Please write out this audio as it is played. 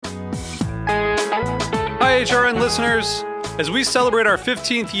HRN listeners. As we celebrate our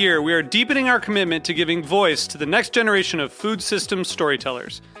 15th year, we are deepening our commitment to giving voice to the next generation of food systems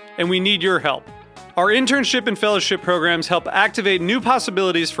storytellers, and we need your help. Our internship and fellowship programs help activate new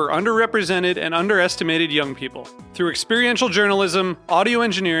possibilities for underrepresented and underestimated young people through experiential journalism, audio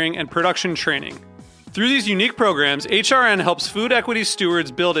engineering, and production training. Through these unique programs, HRN helps food equity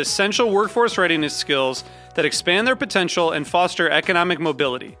stewards build essential workforce readiness skills that expand their potential and foster economic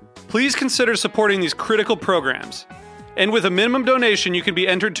mobility. Please consider supporting these critical programs. And with a minimum donation, you can be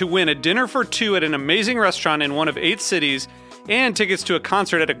entered to win a dinner for two at an amazing restaurant in one of 8 cities and tickets to a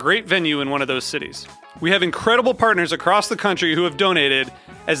concert at a great venue in one of those cities. We have incredible partners across the country who have donated,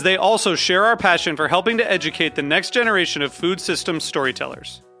 as they also share our passion for helping to educate the next generation of food systems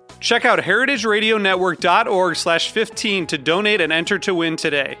storytellers. Check out heritageradionetwork.org/15 to donate and enter to win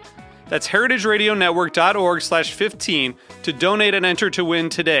today. That's heritageradionetwork.org/15 to donate and enter to win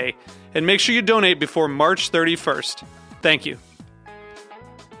today. And make sure you donate before March 31st. Thank you.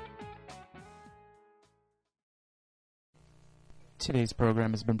 Today's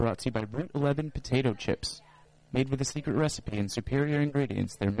program has been brought to you by Route 11 Potato Chips. Made with a secret recipe and superior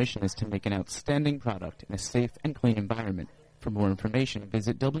ingredients, their mission is to make an outstanding product in a safe and clean environment. For more information,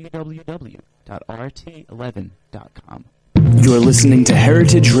 visit www.rt11.com. You're listening to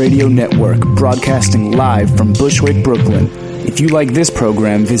Heritage Radio Network, broadcasting live from Bushwick, Brooklyn. If you like this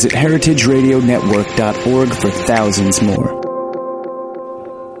program, visit heritageradionetwork.org for thousands more.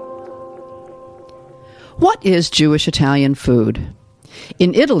 What is Jewish Italian food?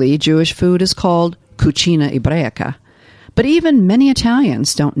 In Italy, Jewish food is called Cucina Ebraica. But even many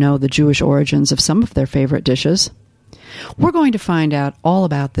Italians don't know the Jewish origins of some of their favorite dishes. We're going to find out all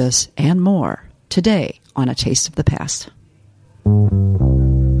about this and more today on A Taste of the Past.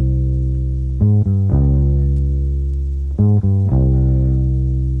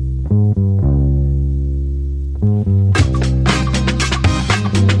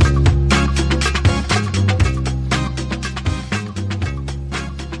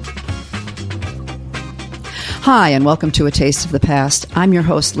 Hi, and welcome to A Taste of the Past. I'm your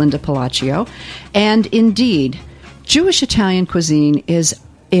host, Linda Palacio, and indeed, Jewish Italian cuisine is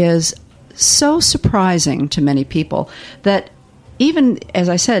so surprising to many people that even, as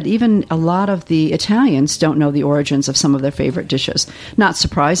I said, even a lot of the Italians don't know the origins of some of their favorite dishes. Not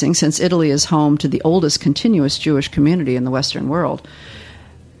surprising, since Italy is home to the oldest continuous Jewish community in the Western world.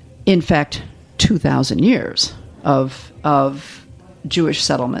 In fact, 2,000 years of Jewish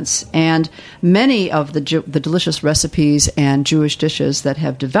settlements, and many of the delicious recipes and Jewish dishes that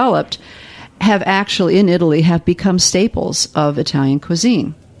have developed have actually, in Italy, have become staples of Italian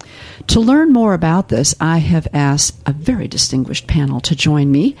cuisine. To learn more about this, I have asked a very distinguished panel to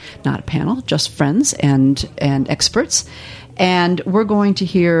join me. Not a panel, just friends and experts. And we're going to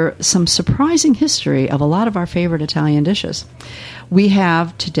hear some surprising history of a lot of our favorite Italian dishes. We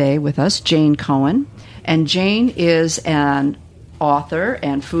have today with us Jane Cohen, and Jane is an author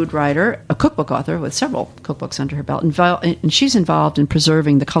and food writer, a cookbook author with several cookbooks under her belt, and she's involved in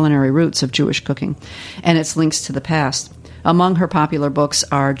preserving the culinary roots of Jewish cooking and its links to the past. Among her popular books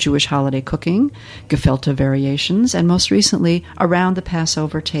are Jewish Holiday Cooking, Gefilte Variations, and most recently, Around the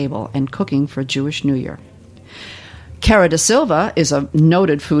Passover Table and Cooking for Jewish New Year. Cara da Silva is a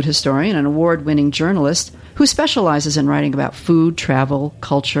noted food historian and award-winning journalist who specializes in writing about food, travel,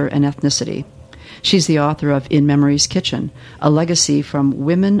 culture, and ethnicity. She's the author of In Memory's Kitchen, a legacy from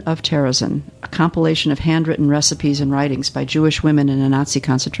Women of Terezin, a compilation of handwritten recipes and writings by Jewish women in a Nazi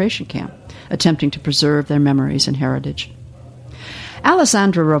concentration camp, attempting to preserve their memories and heritage.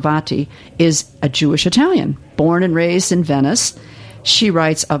 Alessandra Rovati is a Jewish Italian, born and raised in Venice. She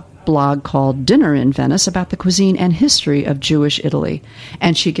writes a blog called Dinner in Venice about the cuisine and history of Jewish Italy,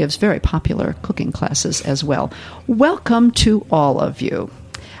 and she gives very popular cooking classes as well. Welcome to all of you.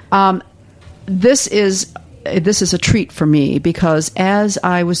 This is a treat for me because as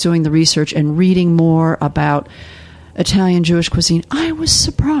I was doing the research and reading more about Italian Jewish cuisine, I was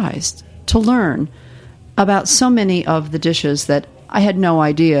surprised to learn about so many of the dishes that I had no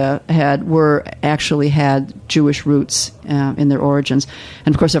idea had Jewish roots in their origins.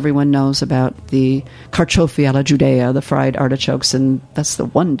 And of course, everyone knows about the carciofi alla Judea, the fried artichokes, and that's the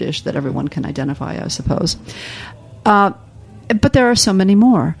one dish that everyone can identify, I suppose. But there are so many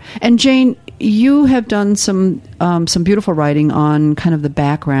more. And Jane, you have done some beautiful writing on kind of the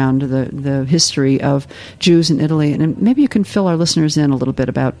background, the history of Jews in Italy, and maybe you can fill our listeners in a little bit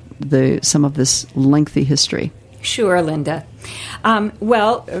about some of this lengthy history. Sure, Linda.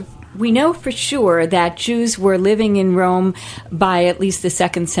 We know for sure that Jews were living in Rome by at least the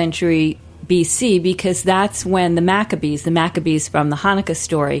 2nd century BC, because that's when the Maccabees from the Hanukkah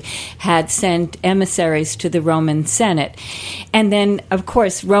story, had sent emissaries to the Roman Senate. And then, of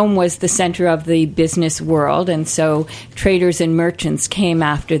course, Rome was the center of the business world, and so traders and merchants came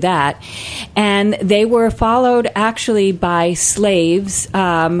after that. And they were followed actually by slaves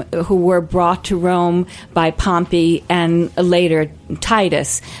who were brought to Rome by Pompey and later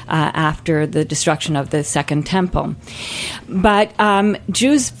Titus after the destruction of the Second Temple. But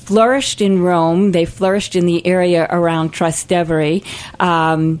Jews flourished in Rome. They flourished in the area around Trastevere.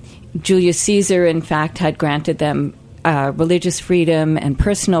 Julius Caesar, in fact, had granted them religious freedom and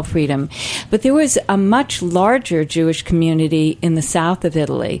personal freedom. But there was a much larger Jewish community in the south of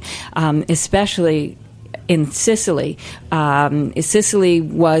Italy, especially in Sicily. Sicily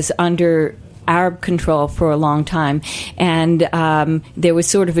was under Arab control for a long time, and there was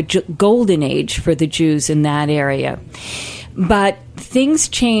sort of a golden age for the Jews in that area. But things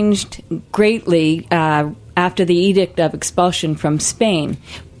changed greatly after the Edict of Expulsion from Spain.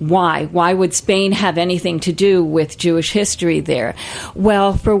 Why? Why would Spain have anything to do with Jewish history there?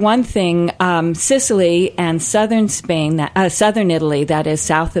 Well, for one thing, Sicily and southern Spain, southern Italy, that is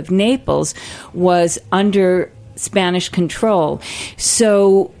south of Naples, was under Spanish control.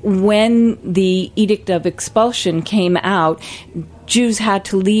 So when the Edict of Expulsion came out, Jews had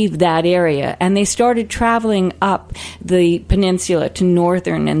to leave that area, and they started traveling up the peninsula to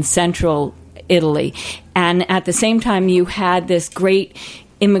northern and central Italy. And at the same time, you had this great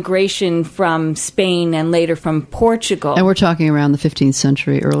immigration from Spain and later from Portugal. And we're talking around the 15th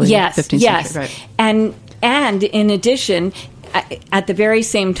century, early 15th century. Right. And in addition, at the very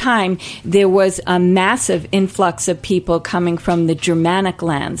same time, there was a massive influx of people coming from the Germanic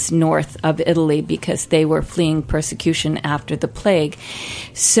lands north of Italy because they were fleeing persecution after the plague.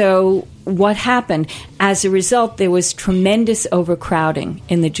 So what happened? As a result, there was tremendous overcrowding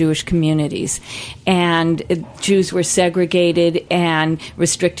in the Jewish communities, and Jews were segregated and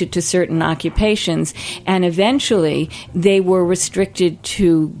restricted to certain occupations, and eventually they were restricted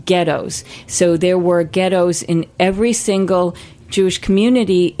to ghettos. So there were ghettos in every single Jewish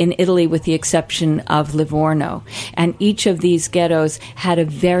community in Italy with the exception of Livorno. And each of these ghettos had a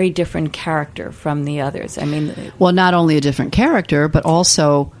very different character from the others. I mean, well, not only a different character, but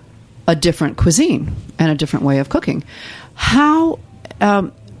also a different cuisine and a different way of cooking. How,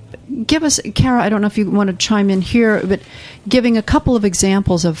 give us, Kara, I don't know if you want to chime in here, but giving a couple of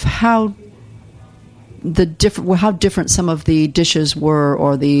examples of how different some of the dishes were,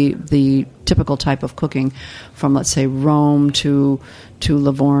 or the typical type of cooking from, let's say, Rome to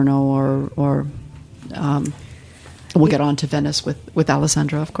Livorno, or we'll get on to Venice with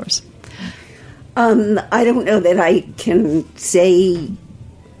Alessandra, of course. I don't know that I can say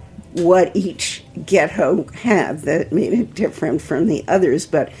what each ghetto had that made it different from the others,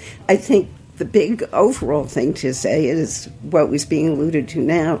 but I think the big overall thing to say is what was being alluded to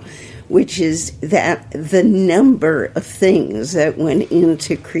now, which is that the number of things that went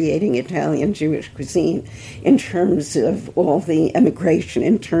into creating Italian Jewish cuisine, in terms of all the immigration,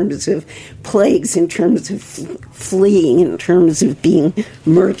 in terms of plagues, in terms of fleeing, in terms of being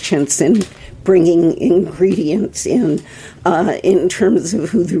merchants and bringing ingredients in terms of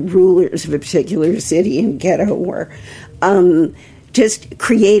who the rulers of a particular city and ghetto were, just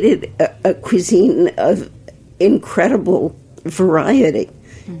created a cuisine of incredible variety,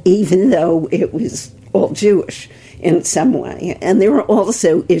 even though it was all Jewish in some way. And there were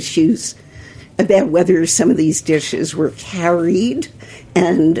also issues about whether some of these dishes were carried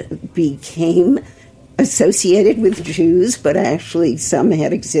and became associated with Jews, but actually some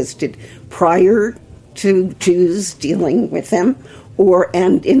had existed prior to Jews dealing with them,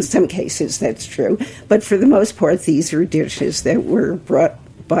 and in some cases that's true. But for the most part, these are dishes that were brought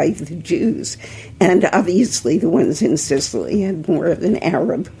by the Jews. And obviously the ones in Sicily had more of an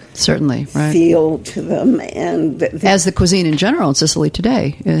Arab feel to them. And as the cuisine in general in Sicily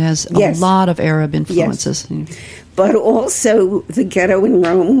today, it has a lot of Arab influences. Yes. But also the ghetto in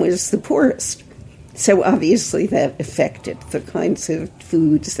Rome was the poorest. So obviously that affected the kinds of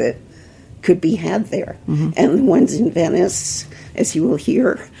foods that could be had there. Mm-hmm. And the ones in Venice, as you will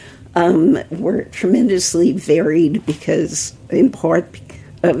hear, were tremendously varied because, in part,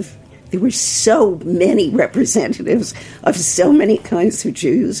 there were so many representatives of so many kinds of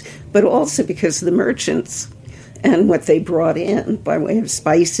Jews, but also because of the merchants and what they brought in by way of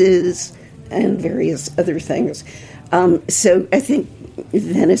spices and various other things. So I think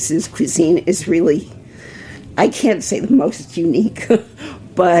Venice's cuisine is really, I can't say the most unique,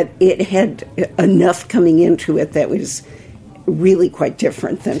 but it had enough coming into it that was really quite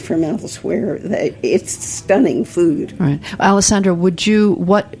different than from elsewhere. It's stunning food. Right. Alessandra,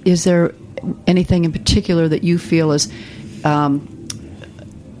 is there anything in particular that you feel is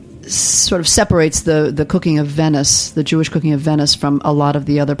sort of separates the cooking of Venice, the Jewish cooking of Venice, from a lot of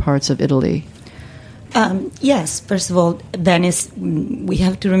the other parts of Italy? Yes. First of all, Venice, we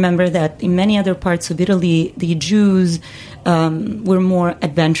have to remember that in many other parts of Italy, the Jews were more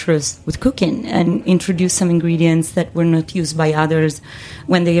adventurous with cooking and introduced some ingredients that were not used by others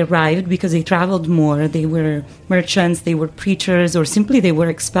when they arrived because they traveled more. They were merchants, they were preachers, or simply they were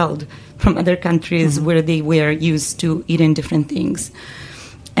expelled from other countries where they were used to eating different things.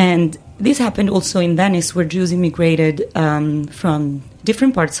 And this happened also in Venice, where Jews immigrated from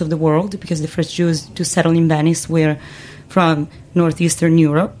different parts of the world, because the first Jews to settle in Venice were from northeastern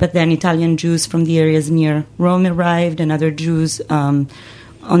Europe, but then Italian Jews from the areas near Rome arrived, and other Jews on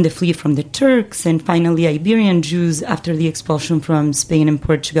the fleet from the Turks, and finally Iberian Jews after the expulsion from Spain and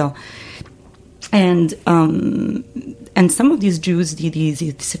Portugal. And some of these Jews,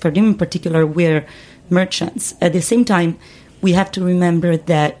 the Sephardim in particular, were merchants. At the same time, we have to remember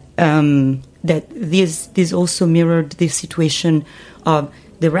that this also mirrored the situation of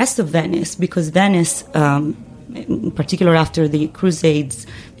the rest of Venice, because Venice, in particular after the Crusades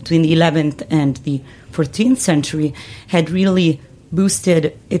between the 11th and the 14th century, had really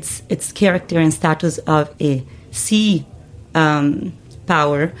boosted its character and status of a sea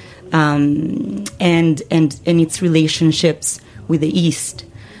power and its relationships with the East.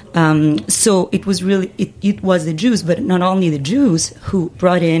 So it was really it was the Jews, but not only the Jews, who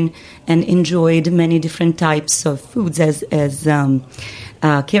brought in and enjoyed many different types of foods. As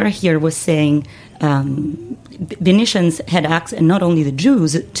Kara here was saying, Venetians had access, and not only the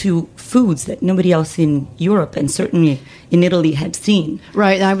Jews, to foods that nobody else in Europe and certainly in Italy had seen.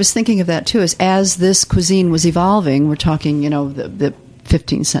 Right, and I was thinking of that too. As this cuisine was evolving, we're talking, the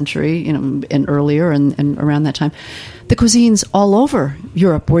 15th century, and earlier, and around that time, the cuisines all over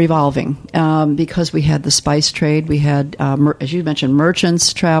Europe were evolving because we had the spice trade, we had, as you mentioned,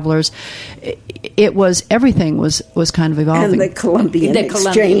 merchants, travelers. Everything was kind of evolving. And the Columbian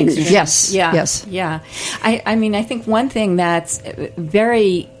exchange. Yes, yeah, yes. Yeah. I mean, I think one thing that's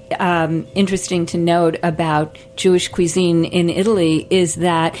very interesting to note about Jewish cuisine in Italy is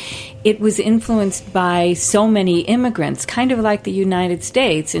that it was influenced by so many immigrants, kind of like the United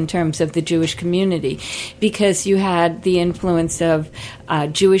States in terms of the Jewish community, because you had the influence of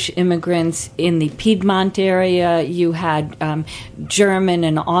Jewish immigrants in the Piedmont area, you had German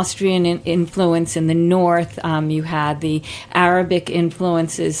and Austrian influence in the north, you had the Arabic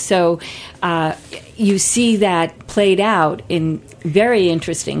influences. So you see that played out in very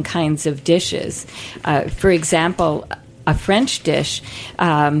interesting kinds of dishes. For example, a French dish,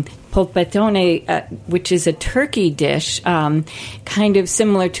 polpettone, which is a turkey dish, kind of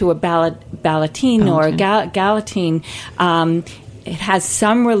similar to a ballatine or a gallatine. It has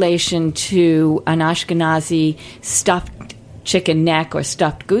some relation to an Ashkenazi stuffed chicken neck or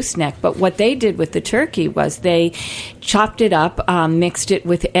stuffed goose neck, but what they did with the turkey was they chopped it up, mixed it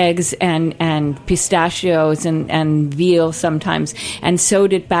with eggs and pistachios and veal sometimes, and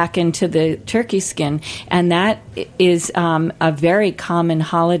sewed it back into the turkey skin, and that is a very common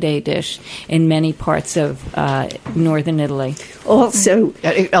holiday dish in many parts of northern Italy. Also,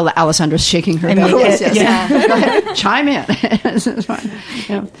 Alessandra's shaking her head. Yes. Yeah. Go ahead, chime in. This is fine.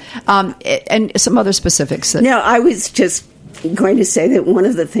 Yeah. And some other specifics. No, I was just going to say that one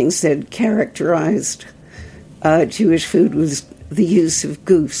of the things that characterized Jewish food was the use of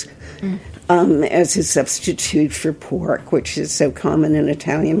goose as a substitute for pork, which is so common in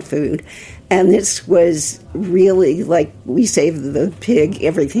Italian food. And this was really, like we say of the pig,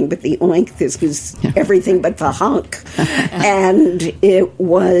 everything but the oink. This was everything but the hunk. And it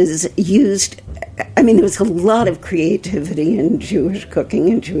was used, I mean, there was a lot of creativity in Jewish cooking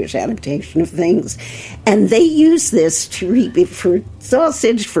and Jewish adaptation of things. And they used this for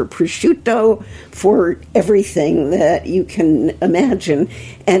sausage, for prosciutto, for everything that you can imagine.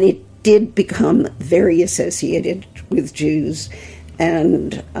 And it did become very associated with Jews.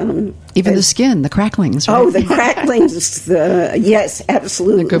 And even the skin, the cracklings. Right? Oh, the cracklings! Yes,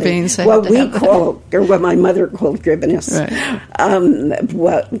 absolutely. The gribbins. What we call, or what my mother called gribbinus,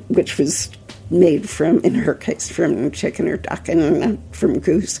 right. Which was made from, in her case, from chicken or duck and not from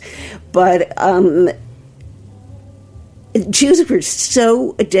goose. But Jews were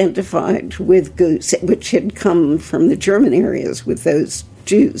so identified with goose, which had come from the German areas with those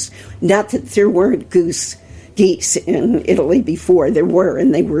Jews. Not that there weren't geese in Italy before. There were,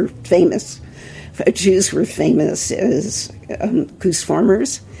 and they were famous. Jews were famous as goose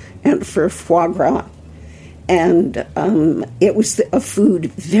farmers and for foie gras. And it was a food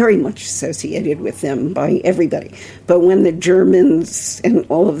very much associated with them by everybody. But when the Germans and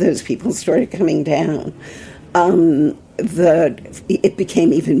all of those people started coming down, it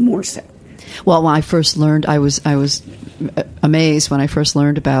became even more so. Well, when I first learned, I was amazed when I first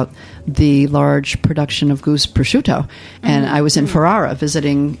learned about the large production of goose prosciutto, and I was in Ferrara,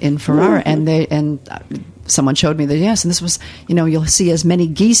 visiting in Ferrara, and someone showed me that, yes, and this was, you'll see as many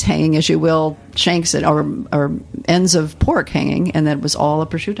geese hanging as you will shanks or ends of pork hanging, and that was all a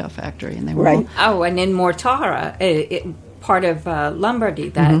prosciutto factory, and they were all... Oh, and in Mortara, part of Lombardy,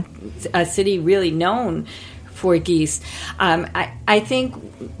 that a city really known for geese. I think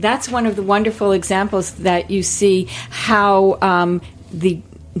that's one of the wonderful examples that you see how the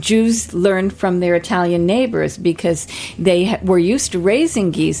Jews learned from their Italian neighbors, because they were used to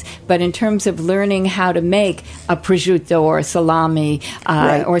raising geese, but in terms of learning how to make a prosciutto or a salami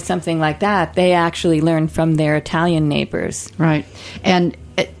or something like that, they actually learned from their Italian neighbors. Right. And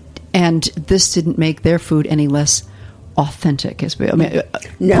this didn't make their food any less authentic.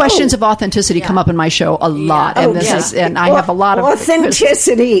 Questions of authenticity come up in my show a lot, and I have a lot of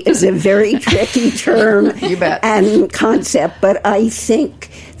authenticity is a very tricky term, you bet, and concept. But I think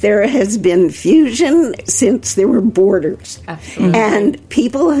there has been fusion since there were borders, and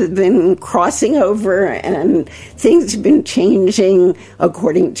people have been crossing over, and things have been changing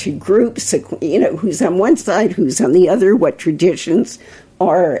according to groups. Who's on one side, who's on the other, what traditions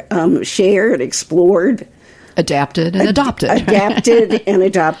are shared, explored. Adapted and adopted. Adapted and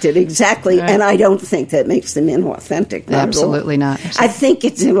adopted, exactly. Right. And I don't think that makes them inauthentic. Absolutely not. I think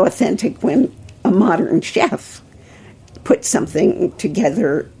it's inauthentic when a modern chef puts something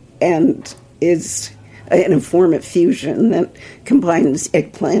together and is in a form of fusion that combines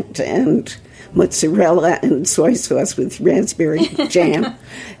eggplant and mozzarella and soy sauce with raspberry jam.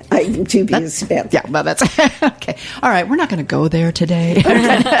 I'm dubious about that. Yeah, well, that's okay. All right, we're not going to go there today.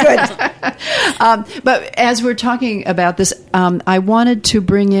 Okay, good. But as we're talking about this, I wanted to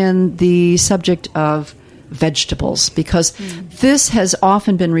bring in the subject of vegetables, because this has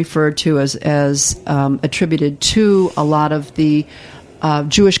often been referred to as attributed to a lot of the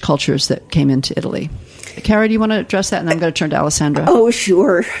Jewish cultures that came into Italy. Cara, do you want to address that? And I'm going to turn to Alessandra. Oh,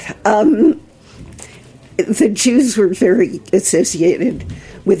 sure. The Jews were very associated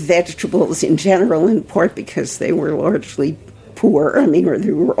with vegetables in general, in part because they were largely poor, or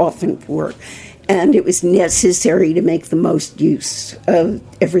they were often poor, and it was necessary to make the most use of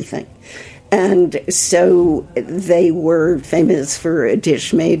everything. And so they were famous for a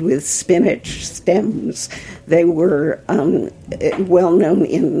dish made with spinach stems. They were well known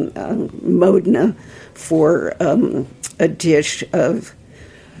in Modena for a dish of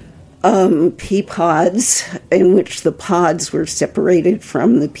pea pods, in which the pods were separated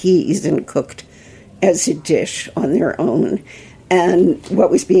from the peas and cooked as a dish on their own. And what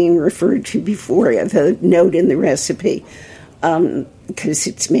was being referred to before, the note in the recipe, because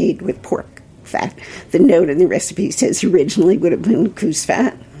it's made with pork fat, the note in the recipe says originally would have been goose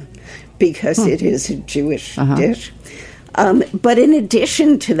fat, because it is a Jewish dish. But in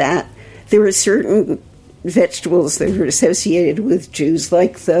addition to that, there were certain vegetables that were associated with Jews,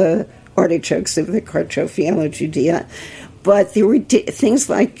 like the artichokes of the Cartoffiella Judea. But there were things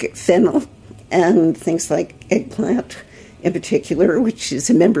like fennel and things like eggplant in particular, which is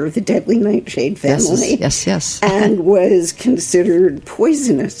a member of the deadly nightshade family. Yes. And was considered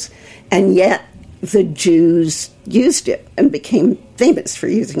poisonous. And yet the Jews used it and became famous for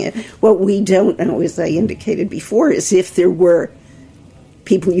using it. What we don't know, as I indicated before, is if there were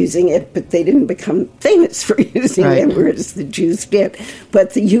people using it, but they didn't become famous for using it, whereas the Jews did.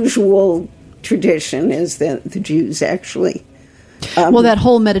 But the usual tradition is that the Jews actually... well, that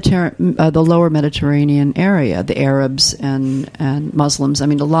whole the lower Mediterranean area, the Arabs and Muslims, a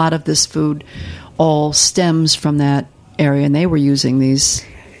lot of this food all stems from that area, and they were using these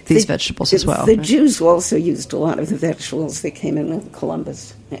vegetables as well. The Jews also used a lot of the vegetables that came in with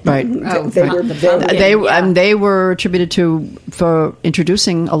Columbus. Right. They were attributed for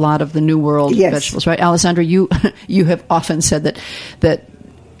introducing a lot of the New World vegetables, right? Alessandra, you have often said that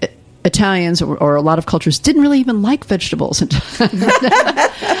Italians or a lot of cultures didn't really even like vegetables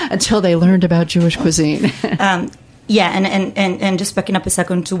until they learned about Jewish cuisine. And just backing up a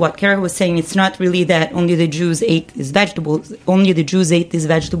second to what Cara was saying, it's not really that only the Jews ate these vegetables. Only the Jews ate this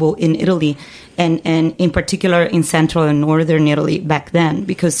vegetable in Italy, and in particular in central and northern Italy back then,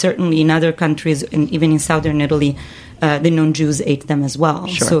 because certainly in other countries, and even in southern Italy, the non-Jews ate them as well.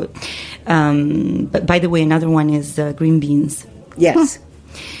 Sure. So, but by the way, another one is green beans. Yes.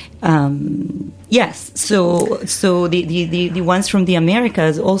 Yes, so the ones from the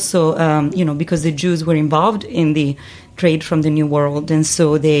Americas also, because the Jews were involved in the trade from the New World, and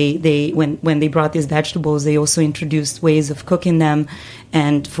so they when they brought these vegetables, they also introduced ways of cooking them,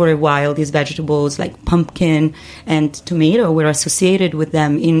 and for a while these vegetables like pumpkin and tomato were associated with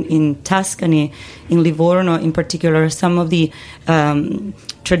them in Tuscany, in Livorno in particular. Some of the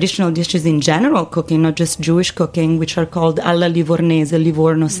traditional dishes in general cooking, not just Jewish cooking, which are called alla livornese,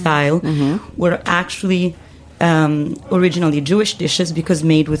 Livorno style, were actually originally Jewish dishes because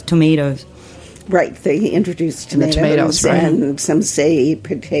made with tomatoes. Right, they introduced tomatoes, right. And some say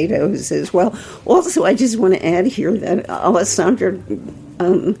potatoes as well. Also, I just want to add here that Alessandra,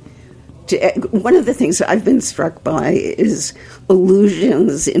 one of the things I've been struck by is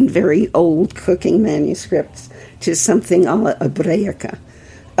allusions in very old cooking manuscripts to something a la Ebraica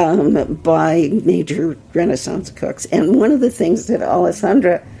by major Renaissance cooks. And one of the things that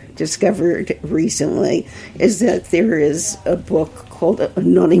Alessandra discovered recently is that there is a book called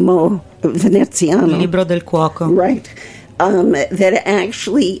Anonimo Veneziano. Libro del Cuoco. Right. That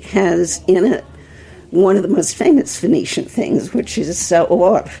actually has in it one of the most famous Venetian things, which is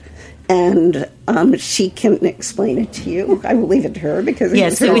saor. And she can explain it to you. I will leave it to her because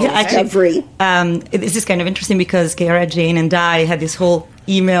it's her discovery. This is kind of interesting because Chiara, Jane, and I had this whole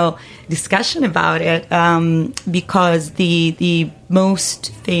email discussion about it because the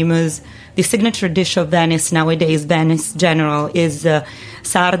most famous, the signature dish of Venice nowadays, Venice General, is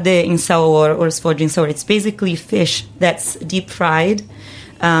sarde in saor or sfoggi in saor. It's basically fish that's deep fried.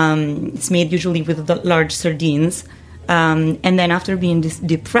 It's made usually with large sardines. And then after being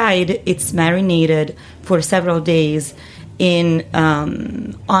deep fried, it's marinated for several days in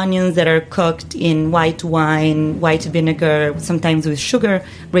onions that are cooked in white wine, white vinegar, sometimes with sugar,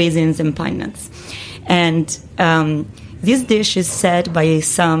 raisins, and pine nuts. And this dish is said by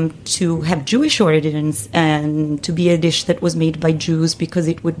some to have Jewish origins and to be a dish that was made by Jews because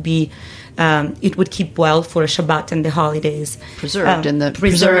it would be it would keep well for Shabbat and the holidays. Preserved in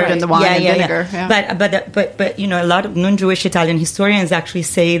the wine and vinegar. Yeah. But a lot of non-Jewish Italian historians actually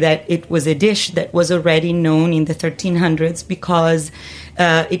say that it was a dish that was already known in the 1300s because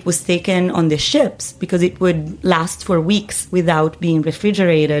it was taken on the ships because it would last for weeks without being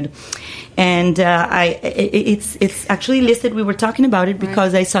refrigerated. And it's actually listed. We were talking about it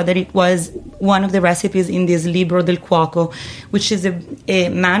because I saw that it was one of the recipes in this Libro del Cuoco, which is a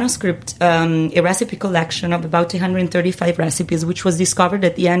manuscript, a recipe collection of about 135 recipes, which was discovered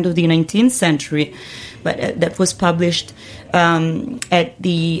at the end of the 19th century, but that was published at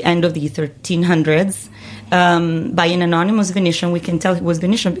the end of the 1300s. By an anonymous Venetian. We can tell it was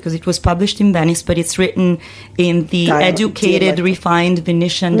Venetian because it was published in Venice, but it's written in the educated, refined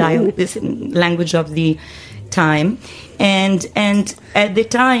Venetian language of the time. And at the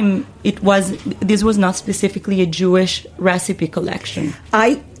time, this was not specifically a Jewish recipe collection.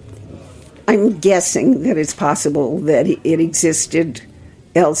 I'm guessing that it's possible that it existed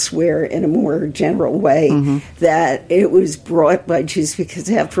elsewhere in a more general way, that it was brought by Jews because,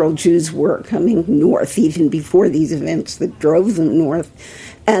 after all, Jews were coming north even before these events that drove them north,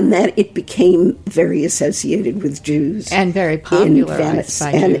 and that it became very associated with Jews and very popularized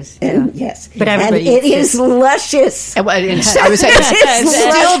by Jews. Yes, but and it is luscious. I was saying it's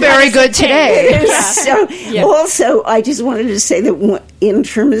still very good today. Also, I just wanted to say that in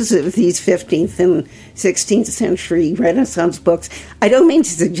terms of these 15th and 16th century Renaissance books, I don't mean to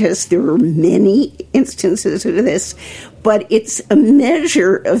suggest there are many instances of this, but it's a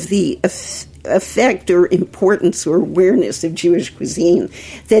measure of the effect or importance or awareness of Jewish cuisine,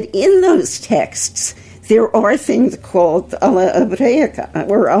 that in those texts there are things called alla Ebraica,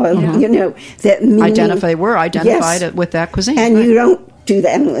 or that mean identified with that cuisine. And you don't do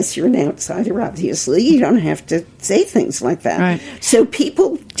that unless you're an outsider, obviously. You don't have to say things like that. Right. So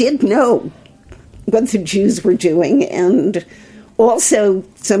people did know what the Jews were doing, and also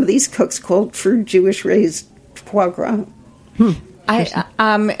some of these cooks called for Jewish raised foie gras.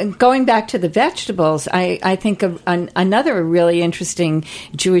 Going back to the vegetables, I think another really interesting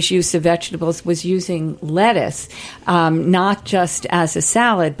Jewish use of vegetables was using lettuce, not just as a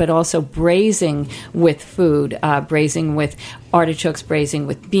salad, but also braising with food, braising with artichokes, braising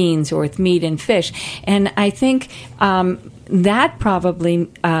with beans or with meat and fish. And I think that probably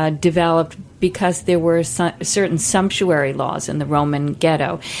developed because there were certain sumptuary laws in the Roman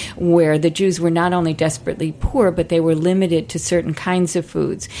ghetto where the Jews were not only desperately poor, but they were limited to certain kinds of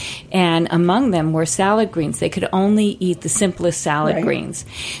foods. And among them were salad greens. They could only eat the simplest salad greens.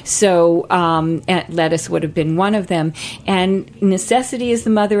 So lettuce would have been one of them. And necessity is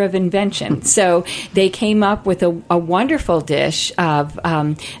the mother of invention. So they came up with a wonderful dish of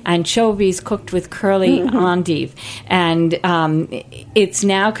anchovies cooked with curly endive. And it's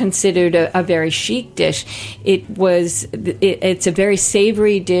now considered a very chic dish. It's a very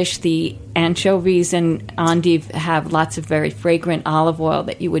savory dish. The anchovies and endive have lots of very fragrant olive oil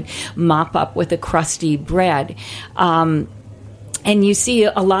that you would mop up with a crusty bread. And you see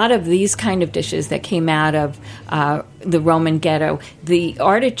a lot of these kind of dishes that came out of the Roman ghetto. The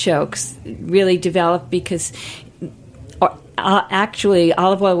artichokes really developed because actually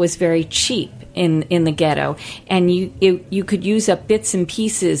olive oil was very cheap in the ghetto, and you could use up bits and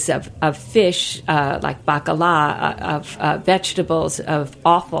pieces of fish like bacala, of vegetables, of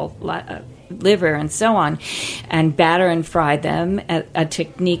offal, liver, and so on, and batter and fry them, a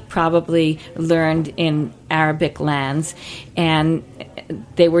technique probably learned in Arabic lands, and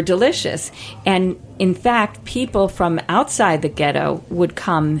they were delicious. And in fact, people from outside the ghetto would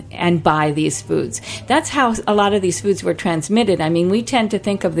come and buy these foods. That's how a lot of these foods were transmitted. I mean, we tend to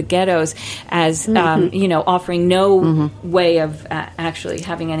think of the ghettos as, offering no way of actually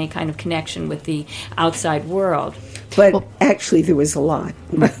having any kind of connection with the outside world. But actually, there was a lot.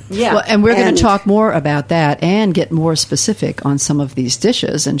 Yeah. Well, and we're going to talk more about that and get more specific on some of these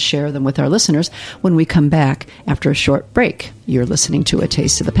dishes and share them with our listeners when we come back after a short break. You're listening to A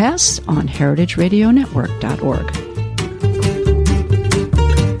Taste of the Past on heritageradionetwork.org.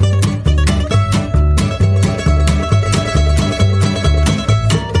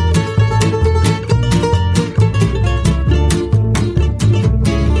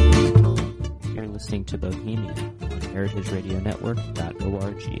 To Bohemia on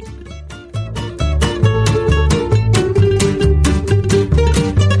heritageradionetwork.org.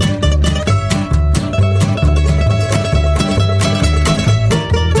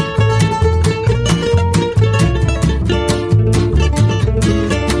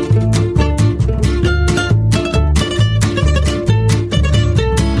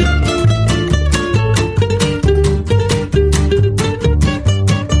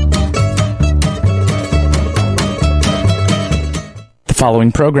 The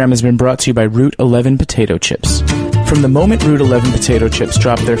following program has been brought to you by Route 11 Potato Chips. From the moment Route 11 Potato Chips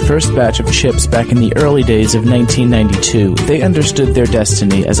dropped their first batch of chips back in the early days of 1992, they understood their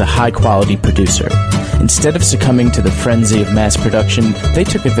destiny as a high-quality producer. Instead of succumbing to the frenzy of mass production, they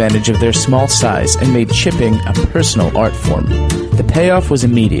took advantage of their small size and made chipping a personal art form. The payoff was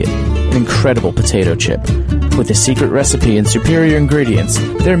immediate, an incredible potato chip. With a secret recipe and superior ingredients,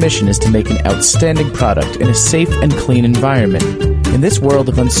 their mission is to make an outstanding product in a safe and clean environment. In this world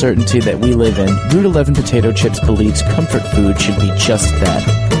of uncertainty that we live in, Route 11 Potato Chips believes comfort food should be just that.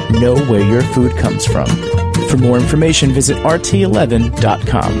 Know where your food comes from. For more information, visit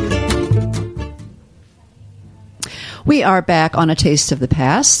rt11.com. We are back on A Taste of the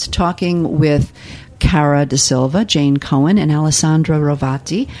Past, talking with Cara Da Silva, Jane Cohen, and Alessandra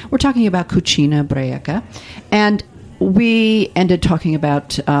Rovati. We're talking about Cucina Ebraica. And we ended talking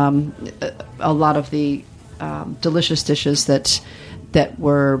about a lot of the delicious dishes that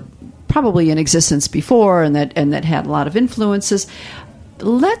were probably in existence before and that had a lot of influences.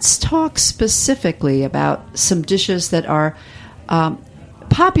 Let's talk specifically about some dishes that are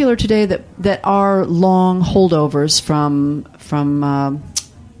popular today that are long holdovers from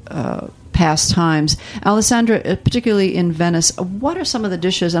past times. Alessandra, particularly in Venice, what are some of the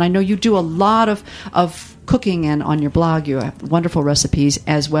dishes? And I know you do a lot of cooking, and on your blog you have wonderful recipes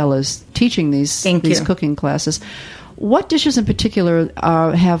as well as teaching these cooking classes. What dishes in particular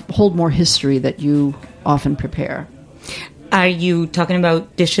hold more history that you often prepare? Are you talking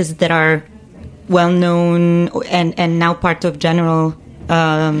about dishes that are well known and now part of general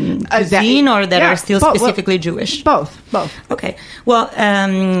cuisine, or that are still specifically Jewish? Both. Okay. Well,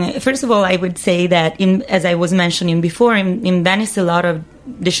 first of all, I would say that, as I was mentioning before, in Venice, a lot of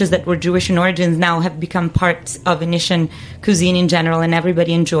dishes that were Jewish in origins now have become part of Venetian cuisine in general, and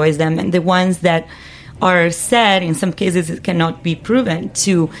everybody enjoys them. And the ones that are said, in some cases it cannot be proven,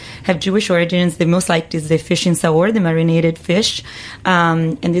 to have Jewish origins, the most likely is the fish in saor, the marinated fish.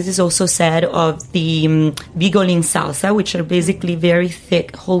 And this is also said of the bigoli in salsa, which are basically very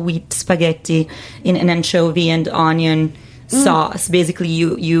thick whole wheat spaghetti in an anchovy and onion sauce. Basically,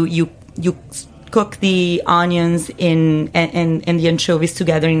 you cook the onions and the anchovies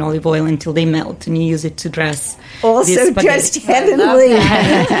together in olive oil until they melt, and you use it to dress. Also, just heavenly.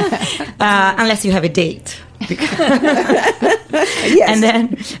 Unless you have a date.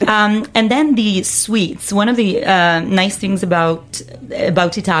 Yes. And then the sweets. One of the nice things about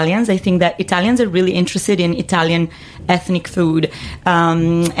Italians, I think that Italians are really interested in Italian ethnic food,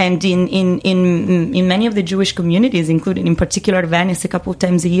 and in many of the Jewish communities, including in particular Venice, a couple of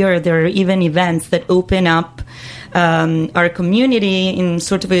times a year, there are even events that open up our community in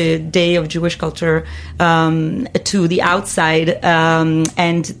sort of a day of Jewish culture to the outside,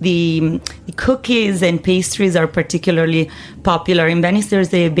 and the cookies and pastries are particularly popular. In Venice,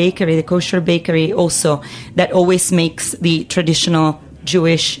 there's a bakery, the kosher bakery also, that always makes the traditional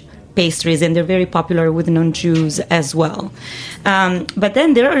Jewish pastries, and they're very popular with non-Jews as well. But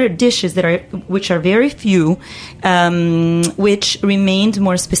then there are dishes which are very few, which remained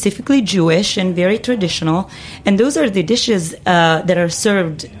more specifically Jewish and very traditional, and those are the dishes that are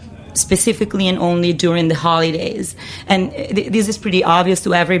served specifically and only during the holidays. And this is pretty obvious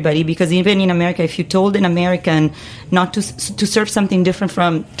to everybody, because even in America, if you told an American not to serve something different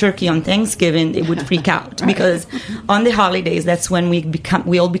from turkey on Thanksgiving, they would freak out. Because on the holidays, that's when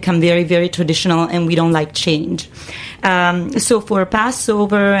we all become very, very traditional, and we don't like change. So for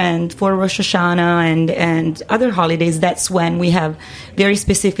Passover and for Rosh Hashanah and other holidays, that's when we have very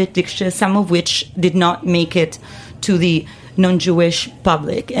specific dishes, some of which did not make it to the non-Jewish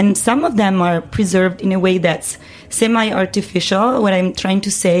public. And some of them are preserved in a way that's semi-artificial. What I'm trying to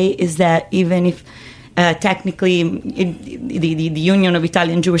say is that even if technically the Union of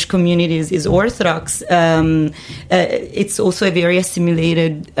Italian Jewish Communities is Orthodox, it's also a very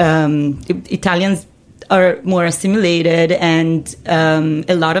assimilated, Italians are more assimilated, and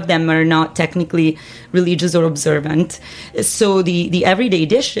a lot of them are not technically religious or observant. So the everyday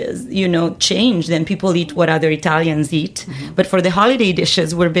dishes, change. Then people eat what other Italians eat. Mm-hmm. But for the holiday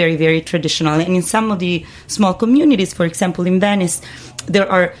dishes, we're very, very traditional. And in some of the small communities, for example, in Venice, there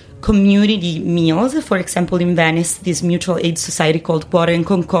are community meals. For example, in Venice, this mutual aid society called Cuore and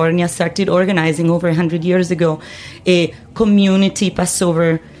Concordia started organizing over 100 years ago a community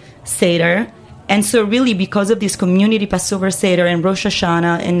Passover Seder. And so really, because of this community Passover Seder and Rosh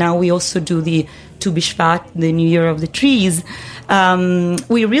Hashanah, and now we also do the Tu B'Shvat, the New Year of the Trees,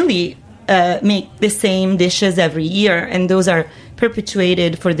 we really make the same dishes every year, and those are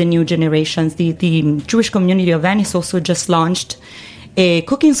perpetuated for the new generations. The Jewish community of Venice also just launched a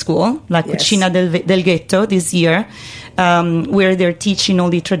cooking school, La Cucina del Ghetto, this year, where they're teaching all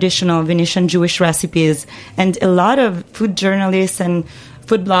the traditional Venetian Jewish recipes. And a lot of food journalists and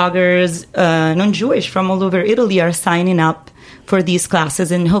food bloggers, non-Jewish from all over Italy, are signing up for these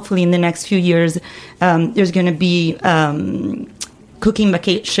classes. And hopefully in the next few years, there's going to be cooking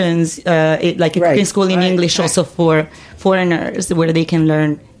vacations, like a cooking school in English also for foreigners, where they can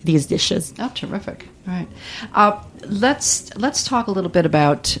learn these dishes. Oh, terrific. All right. Let's talk a little bit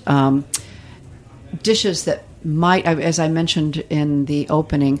about dishes that might, as I mentioned in the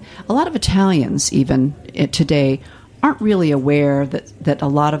opening, a lot of Italians even today aren't really aware that a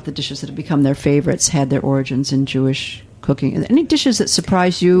lot of the dishes that have become their favorites had their origins in Jewish cooking. Any dishes that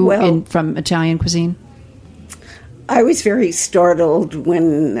surprised you from Italian cuisine? I was very startled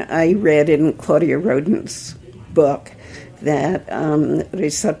when I read in Claudia Roden's book that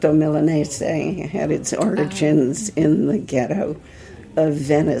risotto Milanese had its origins in the ghetto of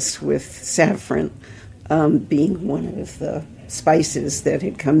Venice, with saffron being one of the spices that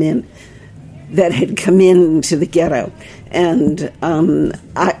had come into the ghetto. And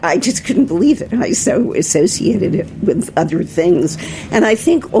I just couldn't believe it. I so associated it with other things. And I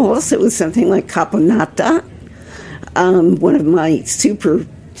think also with something like caponata, one of my super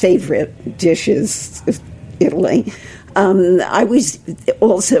favorite dishes of Italy. I was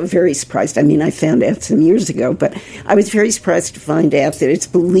also very surprised. I mean, I found out some years ago, but I was very surprised to find out that it's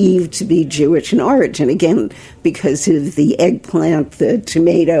believed to be Jewish in origin, again, because of the eggplant, the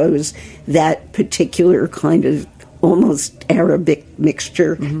tomatoes, that particular kind of almost Arabic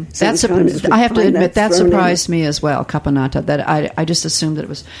mixture. Mm-hmm. I have to admit, that surprised me as well, caponata, that I just assumed that it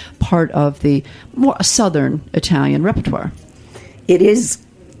was part of the more southern Italian repertoire. It is.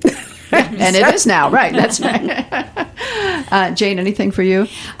 And it is now, right? That's right. Jane, anything for you?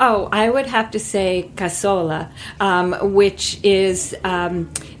 Oh, I would have to say cassola, which is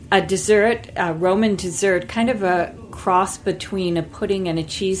a dessert, a Roman dessert, kind of a cross between a pudding and a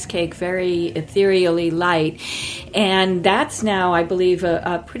cheesecake, very ethereally light. And that's now, I believe,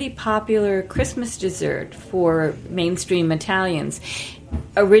 a pretty popular Christmas dessert for mainstream Italians.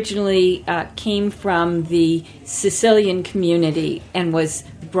 Originally came from the Sicilian community and was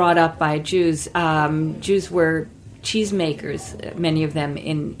brought up by Jews. Jews were cheesemakers, many of them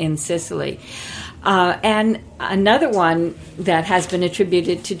in Sicily. And another one that has been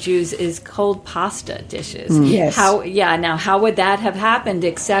attributed to Jews is cold pasta dishes. Yes. How would that have happened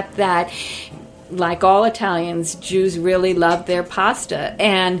except that, like all Italians, Jews really love their pasta.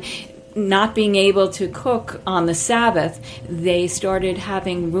 And not being able to cook on the Sabbath, they started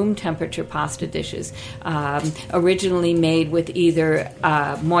having room temperature pasta dishes, originally made with either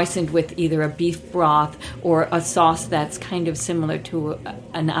moistened with either a beef broth or a sauce that's kind of similar to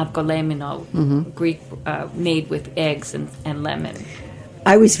an avgolemino, Greek, made with eggs and lemon.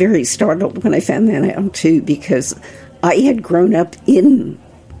 I was very startled when I found that out too, because I had grown up in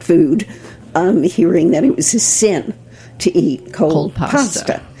food, hearing that it was a sin to eat cold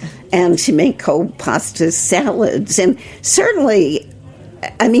pasta. And to make cold pasta salads. And certainly,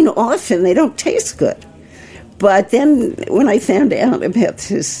 I mean, often they don't taste good. But then when I found out about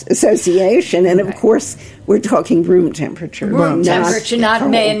this association, and of course, we're talking room temperature. Room temperature, not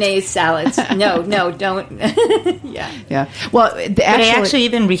mayonnaise salads. No, don't. Yeah. Well, actually,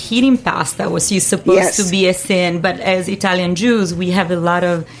 even reheating pasta was supposed to be a sin. But as Italian Jews, we have a lot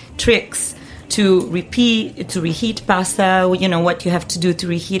of tricks to reheat pasta, what you have to do to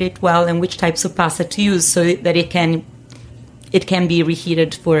reheat it well, and which types of pasta to use so that it can be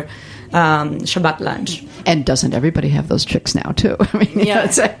reheated for Shabbat lunch. And doesn't everybody have those tricks now too? I mean,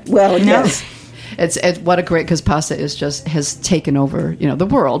 yes. Yes. It's what a great, because pasta has taken over the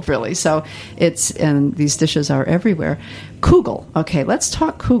world really. So and these dishes are everywhere. Kugel. Okay, let's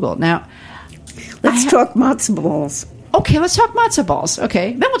talk kugel now. Let's talk matzo balls. Okay, let's talk matzo balls.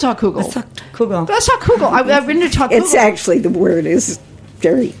 Okay, then we'll talk kugel. Let's talk kugel. I've been to talk kugel. It's actually, the word is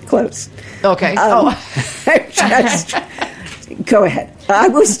very close. Okay. Go ahead. I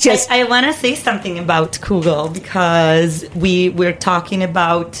want to say something about kugel, because we're talking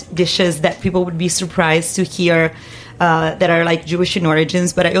about dishes that people would be surprised to hear that are like Jewish in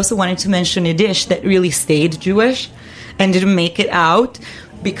origins. But I also wanted to mention a dish that really stayed Jewish and didn't make it out,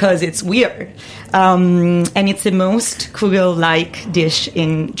 because it's weird. And it's the most kugel-like dish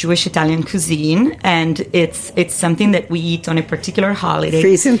in Jewish Italian cuisine, and it's something that we eat on a particular holiday.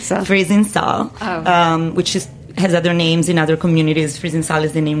 Friesinsal, which has other names in other communities. Friesinsal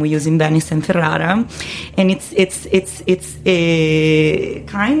is the name we use in Venice and Ferrara, and it's a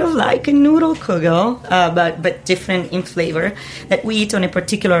kind of like a noodle kugel, but different in flavor, that we eat on a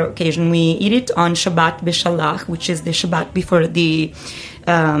particular occasion. We eat it on Shabbat B'Shalach, which is the Shabbat before the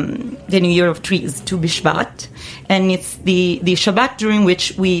New Year of Trees, Tu B'Shvat, and it's the Shabbat during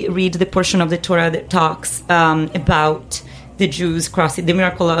which we read the portion of the Torah that talks about the Jews crossing, the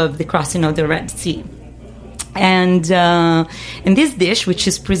miracle of the crossing of the Red Sea. And this dish, which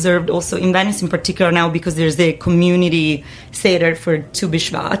is preserved also in Venice in particular now, because there's a community seder for Tu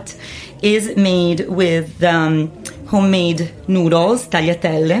B'Shvat, is made with homemade noodles,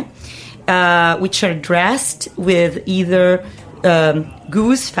 tagliatelle, which are dressed with either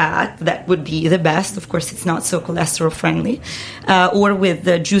goose fat, that would be the best. Of course, it's not so cholesterol friendly, or with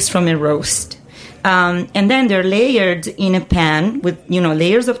the juice from a roast. And then they're layered in a pan with,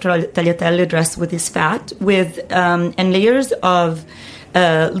 layers of tagliatelle dressed with this fat, and layers of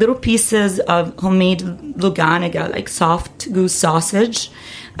little pieces of homemade luganega, like soft goose sausage,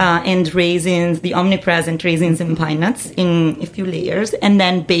 and raisins, the omnipresent raisins and pine nuts in a few layers, and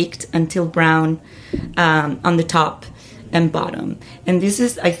then baked until brown on the top and bottom. And this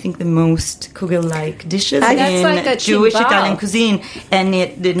is, I think, the most kugel-like dishes in Jewish Italian cuisine, and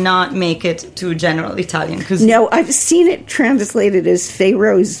it did not make it to general Italian cuisine. No, I've seen it translated as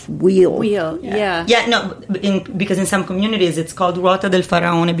Pharaoh's wheel. Yeah, because in some communities it's called Ruota del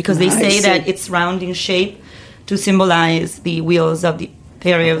Faraone, because they say that it's round in shape to symbolize the wheels of the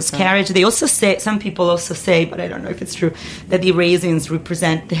Pharaoh's carriage. They also say, some people also say, but I don't know if it's true, that the raisins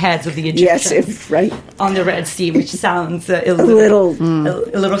represent the heads of the Egyptians. Yes, right. On the Red Sea, which sounds a little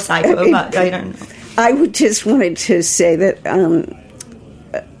psycho, but I don't know. I would just wanted to say that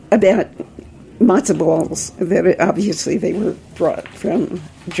about matzo balls, that obviously they were brought from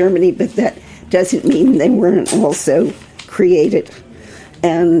Germany, but that doesn't mean they weren't also created.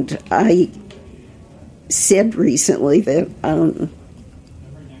 And I said recently that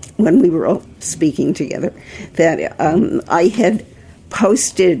when we were all speaking together, that I had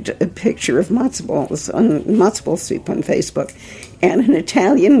posted a picture of matzo ball soup on Facebook, and an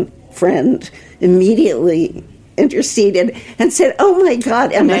Italian friend immediately interceded and said, "Oh my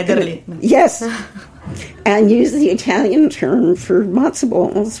God, am I gonna-" Yes, and used the Italian term for matzo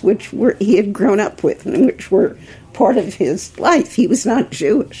balls, which he had grown up with and which were part of his life. He was not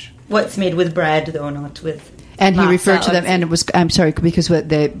Jewish. What's made with bread, though, not with. And he matzah referred to them, of- and it was, I'm sorry, because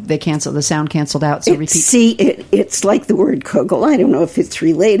they canceled, the sound canceled out, so repeat. It's like the word kugel. I don't know if it's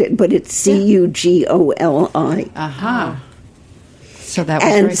related, but it's Cugoli. Aha. So that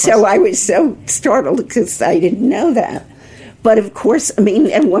was And very so close. I was so startled because I didn't know that. But of course, I mean,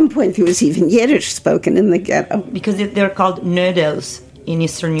 at one point there was even Yiddish spoken in the ghetto. Because they're called noodles in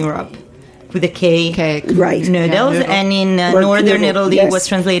Eastern Europe, with a K. Right. Noodles, noodle. and in Or Northern noodle, Italy yes. was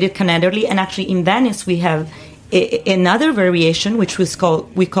translated Canederli, and actually in Venice we have another variation which we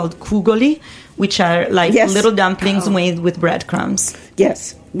called kugoli, which are like Yes. little dumplings made with breadcrumbs.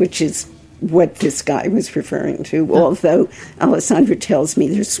 Yes, which is what this guy was referring to, although Alessandra tells me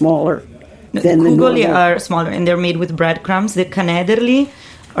they're smaller than the Kugoli normal. are smaller, and they're made with breadcrumbs. The Canederli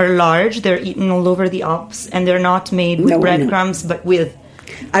are large. They're eaten all over the Alps, and they're not made with No, I know. breadcrumbs, but with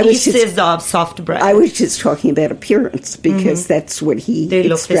I was just- pieces of soft bread. I was just talking about appearance because that's what he They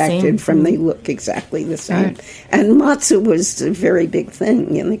look the same. extracted from. They look exactly the same. Right. And matzah was a very big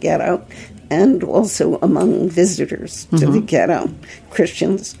thing in the ghetto and also among visitors to the ghetto,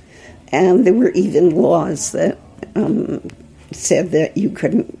 Christians. And there were even laws that said that you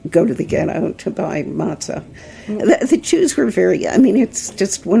couldn't go to the ghetto to buy matzah. The Jews were very, I mean, it's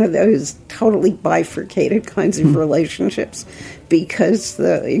just one of those totally bifurcated kinds of relationships because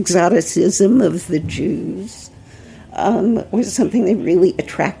the exoticism of the Jews was something that really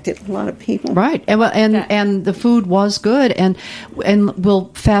attracted a lot of people. Right, and the food was good, and we'll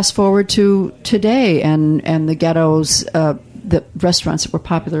fast forward to today, and the ghettos, the restaurants that were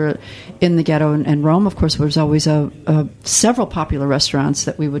popular in the ghetto and Rome. Of course, there was always several popular restaurants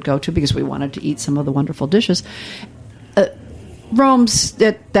that we would go to because we wanted to eat some of the wonderful dishes. Rome's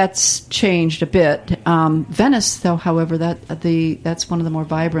that's changed a bit. Venice, though, however, that's one of the more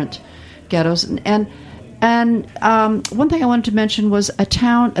vibrant ghettos, and one thing I wanted to mention was a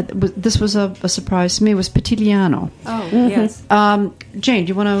town. This was a surprise to me. Was Pitigliano. Oh, yes. Jane, do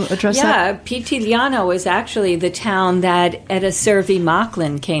you want to address that? Yeah, Pitigliano is actually the town that Etta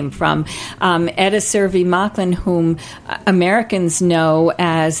Servi-Macklin came from. Etta Servi-Macklin, whom Americans know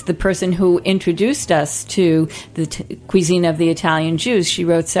as the person who introduced us to the cuisine of the Italian Jews. She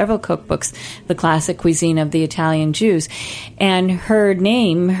wrote several cookbooks, The Classic Cuisine of the Italian Jews. And her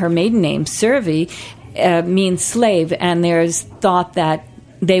name, her maiden name, Servi, means slave, and there's thought that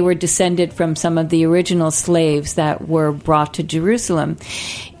they were descended from some of the original slaves that were brought to Jerusalem.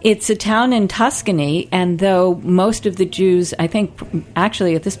 It's a town in Tuscany, and though most of the Jews, I think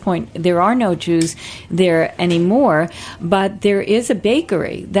actually at this point there are no Jews there anymore, but there is a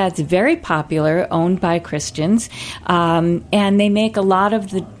bakery that's very popular, owned by Christians, and they make a lot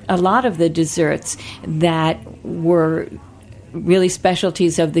of the desserts that were really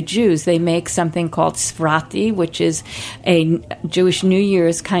specialties of the Jews. They make something called svrati, which is a Jewish New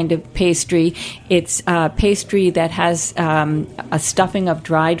Year's kind of pastry. It's a pastry that has a stuffing of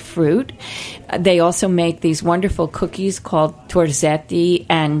dried fruit. They also make these wonderful cookies called torzetti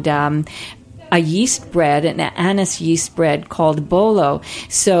and a yeast bread, an anise yeast bread called bolo.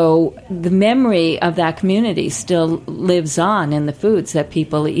 So the memory of that community still lives on in the foods that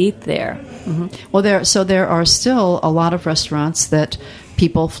people eat there. Mm-hmm. Well, there are still a lot of restaurants that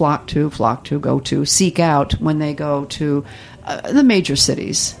people flock to, go to, seek out when they go to the major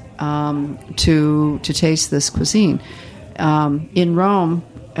cities to taste this cuisine. In Rome,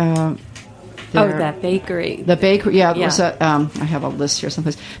 that bakery. The bakery, yeah. Yeah. Was I have a list here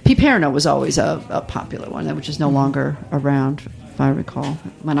someplace. Piperno was always a popular one, which is no longer around, if I recall.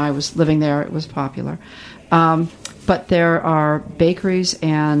 When I was living there, it was popular. But there are bakeries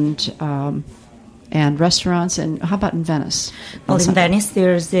and restaurants. And how about in Venice? Well, in Venice,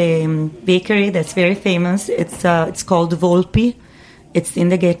 there's a bakery that's very famous. It's called Volpi. It's in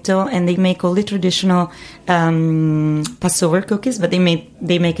the ghetto, and they make all the traditional Passover cookies, but they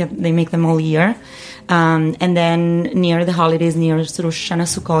make them all year. And then near the holidays, near Rosh Hashanah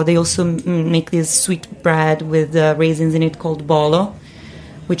Sukkot, they also make this sweet bread with raisins in it called bolo,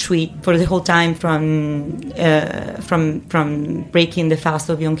 which we eat for the whole time from breaking the fast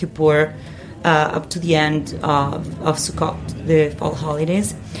of Yom Kippur up to the end of Sukkot, the fall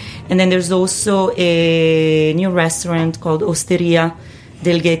holidays. And then there's also a new restaurant called Osteria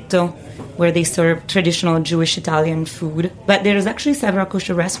del Ghetto, where they serve traditional Jewish Italian food. But there's actually several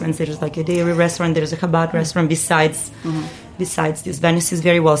kosher restaurants. There's like a dairy restaurant, there's a Chabad restaurant besides this. Venice is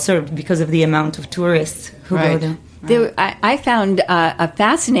very well served because of the amount of tourists who go there. I found a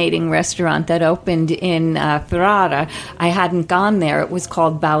fascinating restaurant that opened in Ferrara. I hadn't gone there. It was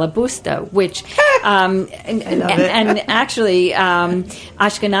called Balabusta, which, and actually,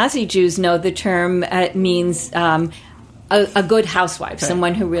 Ashkenazi Jews know the term. It means a good housewife,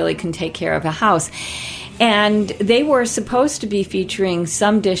 someone who really can take care of a house. And they were supposed to be featuring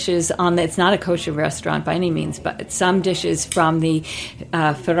some dishes on it's not a kosher restaurant by any means, but some dishes from the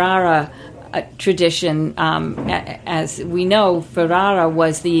Ferrara tradition. As we know, Ferrara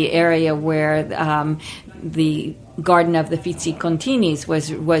was the area where the Garden of the Fizzicontinis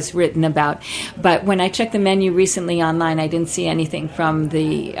was written about. But when I checked the menu recently online, I didn't see anything from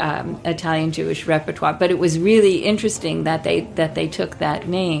the Italian Jewish repertoire. But it was really interesting that they took that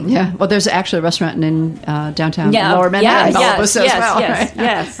name. Yeah. Well, there's actually a restaurant in downtown Lower Manhattan as well. Yes,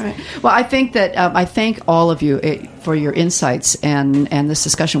 yes. Right. Well, I think that I thank all of you for your insights and this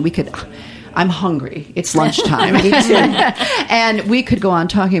discussion. I'm hungry. It's lunchtime. Me too. And we could go on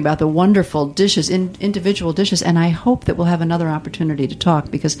talking about the wonderful dishes, individual dishes, and I hope that we'll have another opportunity to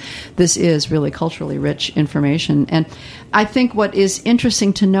talk because this is really culturally rich information. And I think what is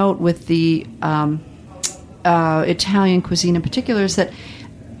interesting to note with the Italian cuisine in particular is that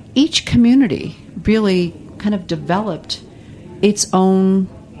each community really kind of developed its own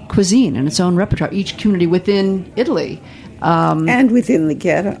cuisine and its own repertoire, each community within Italy. And within the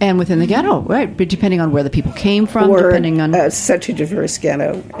ghetto. Right. But depending on where the people came from, or depending on such a diverse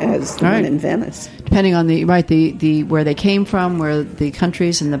ghetto as the one in Venice. Depending on the where they came from, where the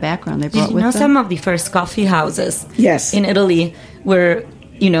countries and the background they brought with them. Some of the first coffee houses yes. in Italy were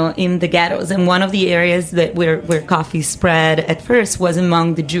in the ghettos, and one of the areas that where coffee spread at first was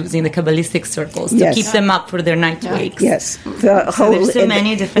among the Jews in the Kabbalistic circles to keep them up for their night wakes. Yes, there's so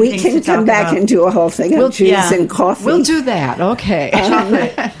many different things to talk about. We can come back and do a whole thing on Jews and coffee. We'll do that. Okay. All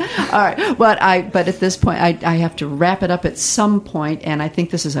right. But at this point, I have to wrap it up at some point, and I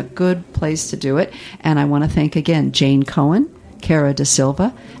think this is a good place to do it. And I want to thank again Jane Cohen, Cara Da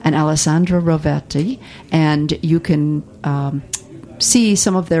Silva, and Alessandra Rovetti. And you can see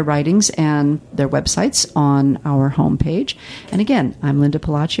some of their writings and their websites on our homepage. And again, I'm Linda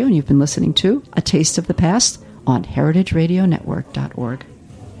Palacio, and you've been listening to A Taste of the Past on heritageradionetwork.org.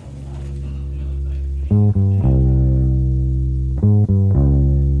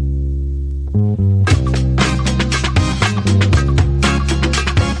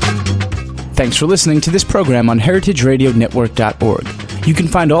 Thanks for listening to this program on heritageradionetwork.org. You can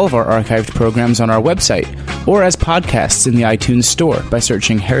find all of our archived programs on our website or as podcasts in the iTunes Store by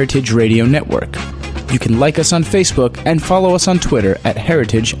searching Heritage Radio Network. You can like us on Facebook and follow us on Twitter at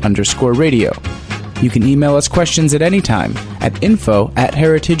 @heritage_radio. You can email us questions at any time at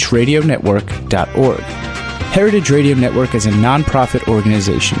info@heritageradionetwork.org. Heritage Radio Network is a non-profit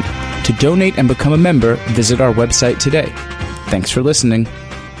organization. To donate and become a member, visit our website today. Thanks for listening.